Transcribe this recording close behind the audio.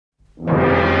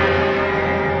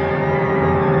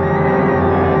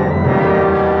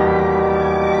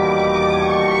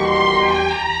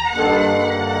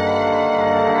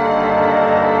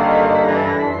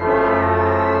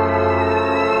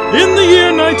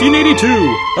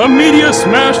1982, a meteor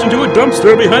smashed into a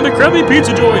dumpster behind a crappy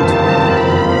pizza joint.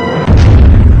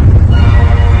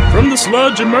 From the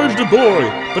sludge emerged a boy,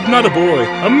 but not a boy,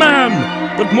 a man,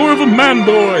 but more of a man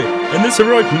boy. And this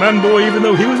heroic man boy, even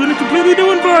though he was in a completely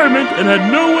new environment and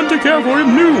had no one to care for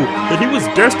him, knew that he was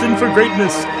destined for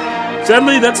greatness.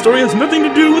 Sadly, that story has nothing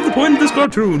to do with the point of this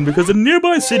cartoon, because in a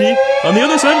nearby city, on the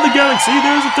other side of the galaxy,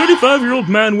 there is a 35-year-old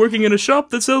man working in a shop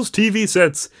that sells TV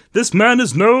sets. This man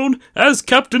is known as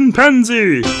Captain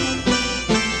Pansy.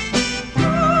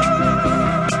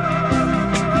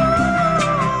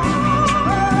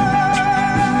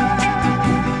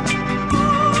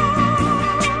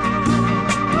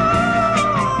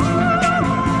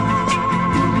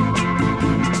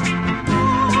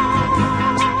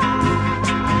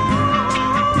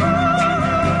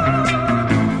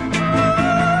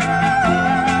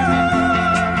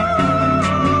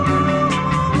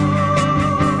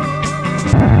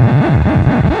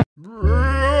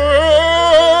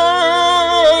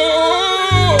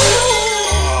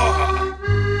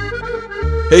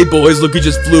 Hey boys, look who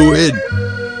just flew in.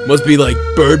 Must be like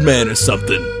Birdman or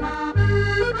something.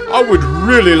 I would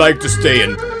really like to stay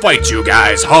and fight you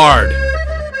guys hard.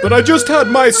 But I just had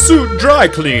my suit dry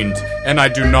cleaned, and I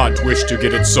do not wish to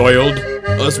get it soiled.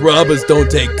 Us robbers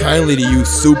don't take kindly to you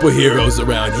superheroes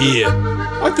around here.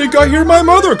 I think I hear my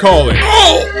mother calling.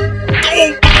 Oh,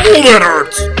 that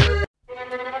hurts.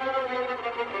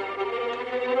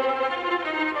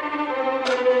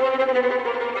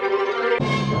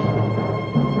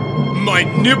 My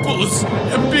nipples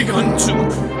have begun to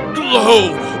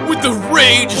glow with the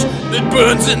rage that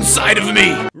burns inside of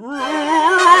me.